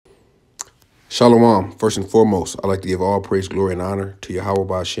Shalom. First and foremost, I'd like to give all praise, glory, and honor to Yahweh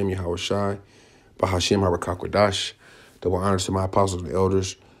Ba'Hashem, Yahweh Shai, Ba'Hashem, Harakakwadash. Double honors to my apostles and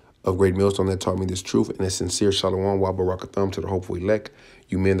elders of Great Millstone that taught me this truth, and a sincere shalom, wa barakatham to the hopeful elect,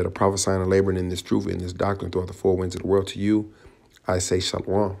 you men that are prophesying and laboring in this truth, in this doctrine throughout the four winds of the world. To you, I say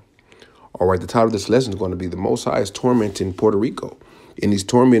shalom. All right, the title of this lesson is going to be The Most High is Tormenting Puerto Rico. And he's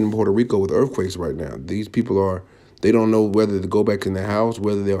tormenting Puerto Rico with earthquakes right now. These people they don't know whether to go back in their house,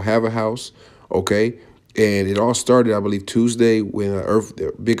 whether they'll have a house, okay? And it all started, I believe, Tuesday when a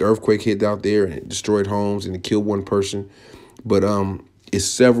big earthquake hit out there and it destroyed homes and it killed one person. But it's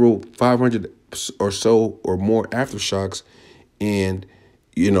several 500 or so or more aftershocks, and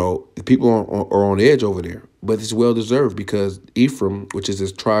the people are on edge over there. But it's well deserved because Ephraim, which is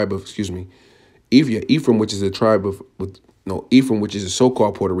this tribe of, Ephraim, which is a tribe of Ephraim, which is the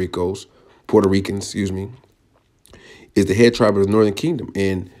so-called Puerto Ricans, is the head tribe of the Northern Kingdom,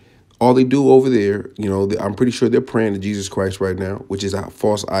 and all they do over there, I'm pretty sure they're praying to Jesus Christ right now, which is a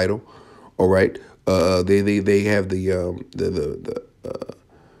false idol. All right, they have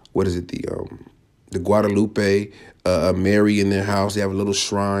what is it, the Guadalupe Mary in their house. They have a little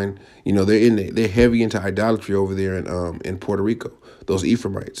shrine. They're heavy into idolatry over there in Puerto Rico. Those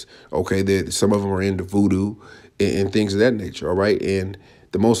Ephraimites. Okay, some of them are into voodoo and things of that nature. All right, and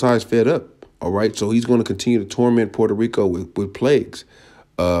the Most High is fed up. All right, so he's going to continue to torment Puerto Rico with plagues,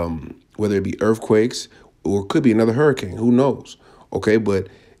 whether it be earthquakes or it could be another hurricane. Who knows? Okay, but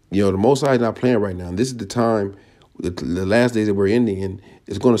the Most High is not playing right now. And this is the time, the last days that we're in, and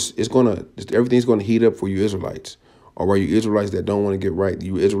everything's going to heat up for you Israelites. All right, you Israelites that don't want to get right,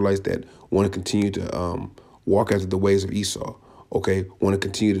 you Israelites that want to continue to walk after the ways of Esau. Okay, want to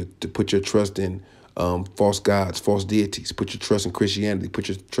continue to put your trust in false gods, false deities. Put your trust in Christianity. Put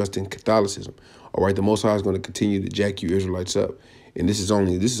your trust in Catholicism. All right, the Most High is going to continue to jack you Israelites up, and this is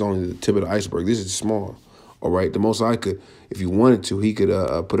only the tip of the iceberg. This is small. All right, the Most High could, if he wanted to, he could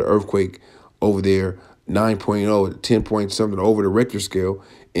put an earthquake over there, 9.0, 10 point something over the Richter scale,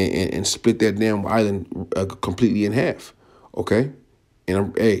 and split that damn island completely in half. Okay,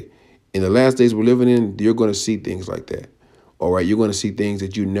 and in the last days we're living in, you're going to see things like that. All right, you're going to see things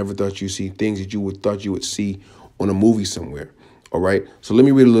that you never thought you'd see, things that you thought you would see on a movie somewhere. All right, so let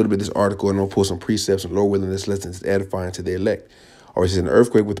me read a little bit of this article, and I'll pull some precepts, and Lord willing, this lesson is edifying to the elect. All right, it says an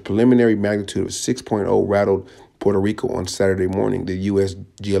earthquake with a preliminary magnitude of 6.0 rattled Puerto Rico on Saturday morning, the U.S.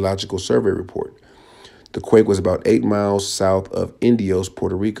 Geological Survey report. The quake was about 8 miles south of Indios,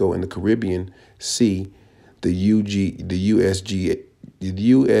 Puerto Rico, in the Caribbean Sea, the USGS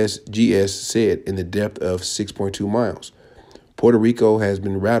said, in the depth of 6.2 miles. Puerto Rico has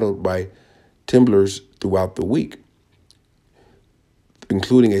been rattled by tremblers throughout the week,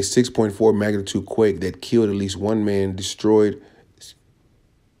 including a 6.4 magnitude quake that killed at least one man, destroyed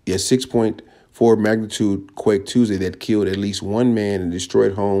a 6.4 magnitude quake Tuesday that killed at least one man and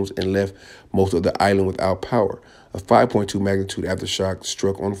destroyed homes and left most of the island without power. A 5.2 magnitude aftershock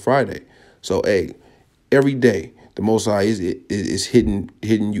struck on Friday. So, every day the Most High is hitting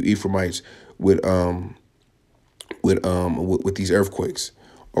you Ephraimites with these earthquakes.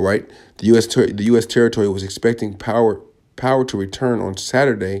 All right, the U.S. territory was expecting power to return on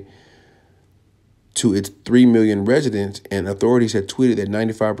Saturday to its 3 million residents, and authorities had tweeted that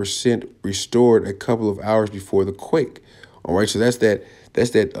 95% restored a couple of hours before the quake. All right, so that's that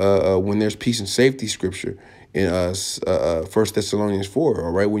when there's peace and safety scripture in 1 Thessalonians 4.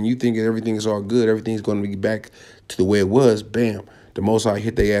 All right, when you think everything is all good, everything's going to be back to the way it was, bam, the Most High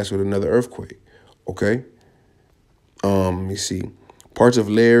hit their ass with another earthquake. Okay. Let me see. Parts of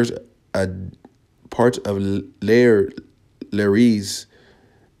Lares,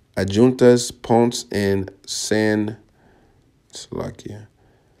 Adjuntas, Ponce, and San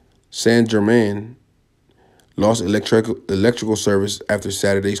Germain lost electrical service after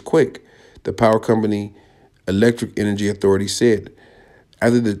Saturday's quake. The power company Electric Energy Authority said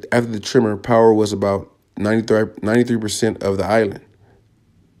after the tremor, power was about 93% of the island.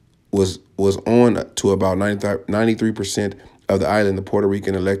 Was on to about 93% of the island, the Puerto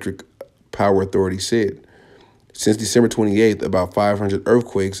Rican Electric Power Authority said. Since December 28th, about 500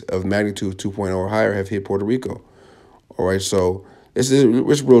 earthquakes of magnitude 2.0 or higher have hit Puerto Rico. All right, so it's a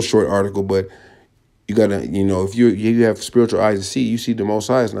real short article, but you got to, if you have spiritual eyes to see, you see the Most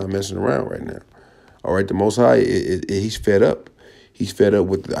High is not messing around right now. All right, the Most High, he's fed up. He's fed up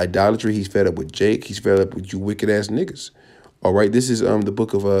with the idolatry. He's fed up with Jake. He's fed up with you wicked-ass niggas. All right, this is the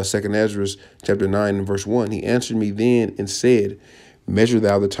book of 2nd Ezra, chapter 9 and verse 1. He answered me then and said, measure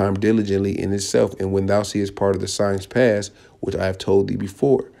thou the time diligently in itself, and when thou seest part of the signs pass, which I have told thee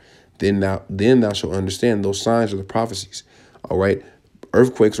before, then thou shalt understand those signs are the prophecies. All right,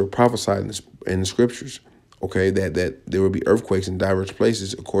 earthquakes were prophesied in the scriptures. Okay, that there will be earthquakes in diverse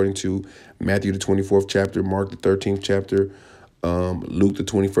places, according to Matthew the 24th chapter, Mark the 13th chapter, Luke the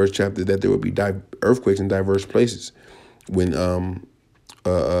 21st chapter, that there will be earthquakes in diverse places when the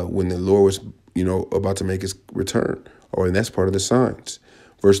Lord was, about to make his return, and that's part of the signs.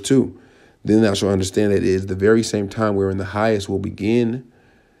 Verse 2, then thou shalt understand that it is the very same time wherein the highest will begin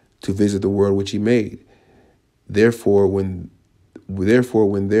to visit the world which he made. Therefore, when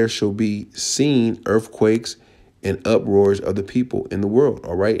there shall be seen earthquakes and uproars of the people in the world.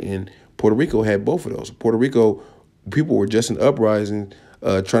 All right. And Puerto Rico had both of those. Puerto Rico, people were just in uprising,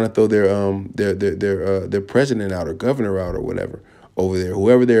 trying to throw their president out or governor out or whatever over there.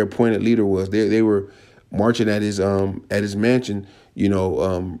 Whoever their appointed leader was, they were marching at his mansion,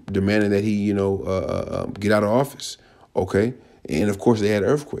 demanding that he, get out of office. Okay. And of course they had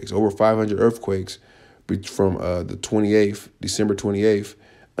earthquakes, over 500 earthquakes from the 28th, December 28th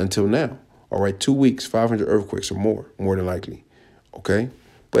until now. All right, 2 weeks, 500 earthquakes or more than likely. Okay,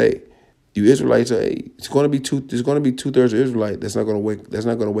 but hey, you Israelites, it's going to be there's going to be 2/3 of Israelite that's not going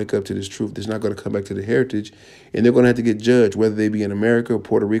to wake up to this truth. That's not going to come back to the heritage, and they're going to have to get judged, whether they be in America,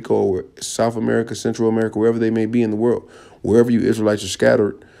 Puerto Rico, or South America, Central America, wherever they may be in the world, wherever you Israelites are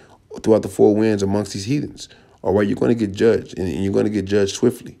scattered throughout the four winds amongst these heathens. All right, you're going to get judged, and you're going to get judged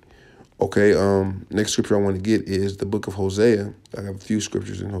swiftly. Okay, next scripture I want to get is the book of Hosea. I have a few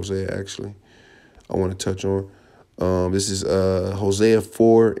scriptures in Hosea, actually, I want to touch on. This is Hosea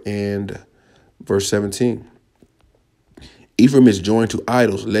 4 and verse 17. Ephraim is joined to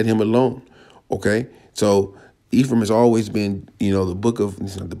idols, let him alone. Okay, so Ephraim has always been, the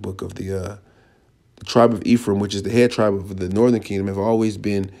tribe of Ephraim, which is the head tribe of the northern kingdom, have always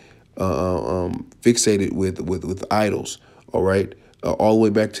been fixated with idols. All right. All the way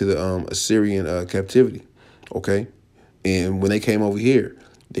back to the Assyrian captivity, okay? And when they came over here,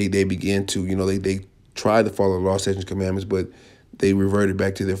 they began to, they tried to follow the law, statutes, and commandments, but they reverted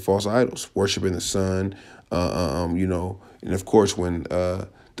back to their false idols, worshiping the sun, and of course when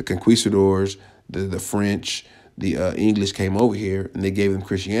the conquistadors, the French, the English came over here and they gave them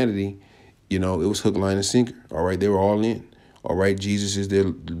Christianity, it was hook, line, and sinker. All right, they were all in. All right, Jesus is their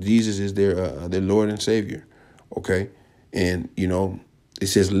Lord and Savior, okay? And, it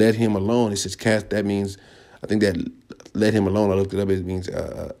says, let him alone. It says cast. That means, I think that let him alone, I looked it up, it means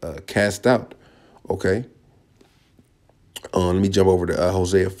cast out. Okay. Let me jump over to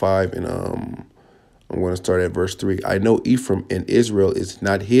Hosea 5, and I'm going to start at verse 3. I know Ephraim and Israel is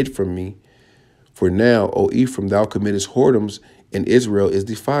not hid from me. For now, O Ephraim, thou committest whoredoms, and Israel is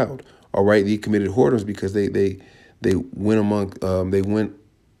defiled. All right. They committed whoredoms because they went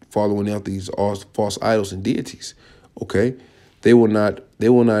following out these false idols and deities. Okay, they will not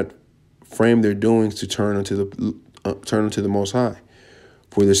frame their doings to turn unto the Most High.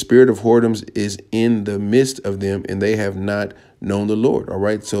 For the spirit of whoredoms is in the midst of them, and they have not known the Lord. All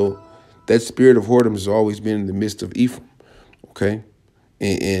right, so that spirit of whoredoms has always been in the midst of Ephraim. Okay,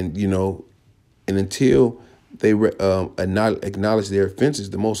 and until they acknowledge their offenses,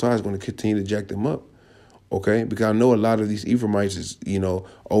 the Most High is going to continue to jack them up. Okay, because I know a lot of these Ephraimites is,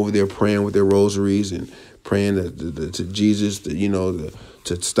 over there praying with their rosaries and praying to Jesus,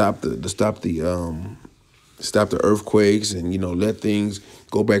 to stop the earthquakes and, let things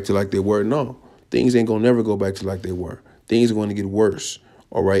go back to like they were. No, things ain't gonna never go back to like they were. Things are going to get worse.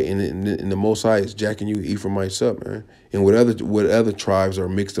 All right, and the Most High is jacking you Ephraimites up, man. And what other tribes are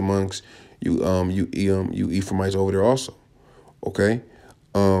mixed amongst you Ephraimites over there also. Okay.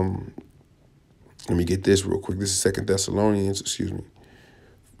 Let me get this real quick. This is 1 Thessalonians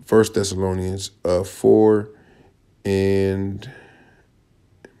 4 and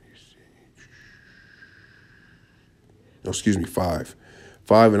 5.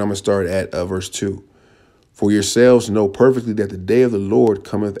 5, and I'm going to start at verse 2. For yourselves know perfectly that the day of the Lord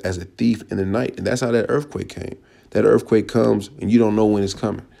cometh as a thief in the night. And that's how that earthquake came. That earthquake comes and you don't know when it's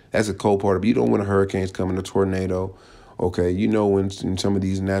coming. That's the cold part of it. You don't know when a hurricane's coming, a tornado. Okay, when some of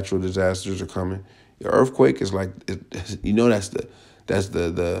these natural disasters are coming. The earthquake is like, that's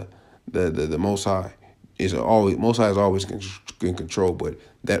the Most High. Most High is always in control, but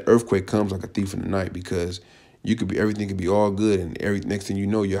that earthquake comes like a thief in the night, because everything could be all good, and next thing you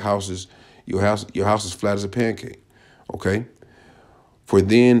know, your house is flat as a pancake. Okay. For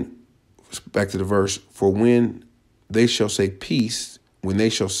then, back to the verse. For when they shall say peace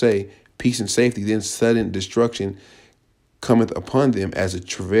and safety, then sudden destruction cometh upon them as a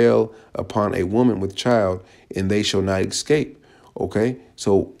travail upon a woman with child, and they shall not escape. Okay,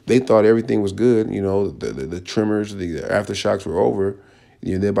 so they thought everything was good. The tremors, the aftershocks were over.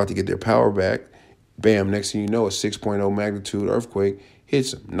 They're about to get their power back. Bam! Next thing you know, a 6.0 magnitude earthquake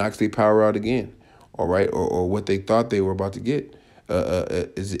hits them, knocks their power out again. All right, or what they thought they were about to get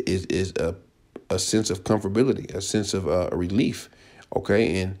is a sense of comfortability, a sense of relief.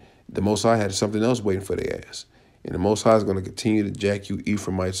 Okay, and the Most High had something else waiting for their ass. And the Most High is going to continue to jack you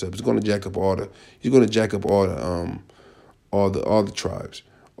Ephraimites up. He's going to jack up He's going to jack up all the tribes.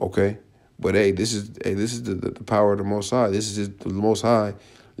 Okay, but hey, this is the power of the Most High. This is the Most High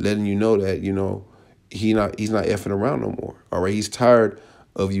letting you know that he's not effing around no more. All right, he's tired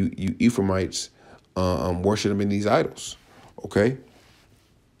of you Ephraimites worshiping these idols. Okay.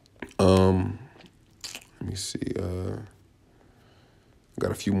 Let me see. I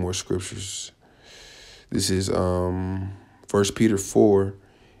got a few more scriptures. This is 1 Peter 4,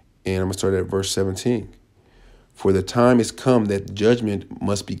 and I'm going to start at verse 17. For the time is come that judgment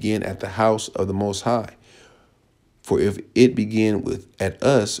must begin at the house of the Most High. For if it begin at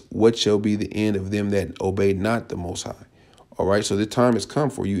us, what shall be the end of them that obey not the Most High? All right, so the time has come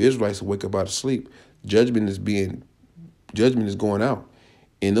for you Israelites to wake up out of sleep. Judgment is going out.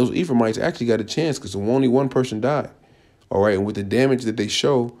 And those Ephraimites actually got a chance because only one person died. All right, and with the damage that they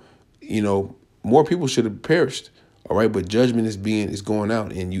show, more people should have perished. All right, but judgment is going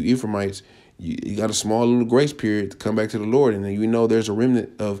out, and you Ephraimites, you got a small little grace period to come back to the Lord, and then there's a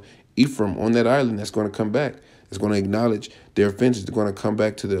remnant of Ephraim on that island that's going to come back. It's going to acknowledge their offenses. They're going to come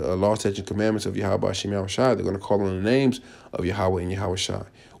back to the law, statutes, and commandments of Yahweh Hashem Yahweh Shai. They're going to call on the names of Yahweh and Yahweh Shai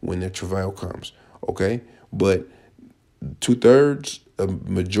when their travail comes. Okay, but 2/3, a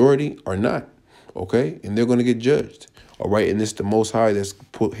majority are not. Okay, and they're going to get judged. All right, and it's the Most High that's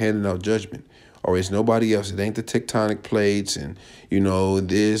handing out judgment. Or it's nobody else. It ain't the tectonic plates and,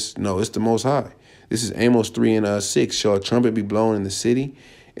 this. No, it's the Most High. This is Amos 3 and 6. Shall a trumpet be blown in the city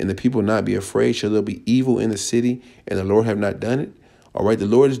and the people not be afraid? Shall there be evil in the city and the Lord have not done it? All right, the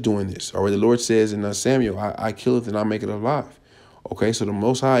Lord is doing this. All right, the Lord says in Samuel, I kill it and I make it alive. Okay, so the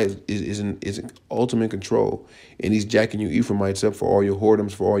Most High is in ultimate control. And he's jacking you Ephraimites up for all your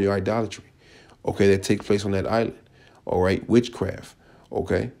whoredoms, for all your idolatry. Okay, that takes place on that island. All right, witchcraft.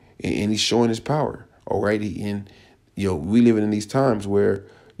 Okay. And he's showing his power, all right? We living in these times where,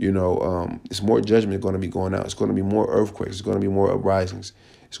 it's more judgment going to be going out. It's going to be more earthquakes. It's going to be more uprisings.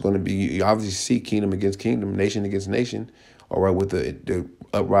 It's going to be, you obviously see kingdom against kingdom, nation against nation, all right, with the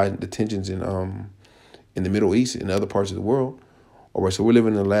uprising, the tensions in the Middle East and other parts of the world. All right, so we're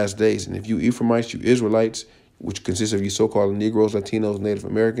living in the last days. And if you Ephraimites, you Israelites, which consists of you so-called Negroes, Latinos, Native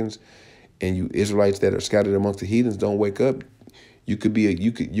Americans, and you Israelites that are scattered amongst the heathens, don't wake up. You're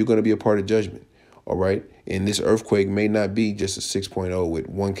going to be a part of judgment, all right? And this earthquake may not be just a 6.0 with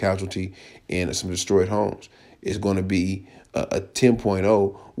one casualty and some destroyed homes. It's going to be a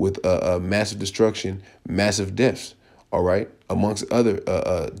 10.0 with a massive destruction, massive deaths, all right? Amongst other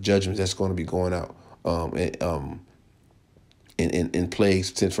judgments that's going to be going out in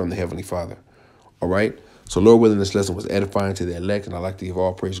plagues sent from the Heavenly Father, all right? So Lord willing, this lesson was edifying to the elect, and I'd like to give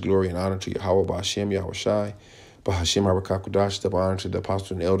all praise, glory, and honor to Yahweh Ba'Hashem, Yahweh Shai, Ba'Hashem HaRakakodash, double honor to the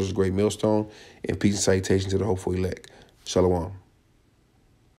apostle and the elders, great millstone, and peace and salutation to the hopeful elect. Shalom.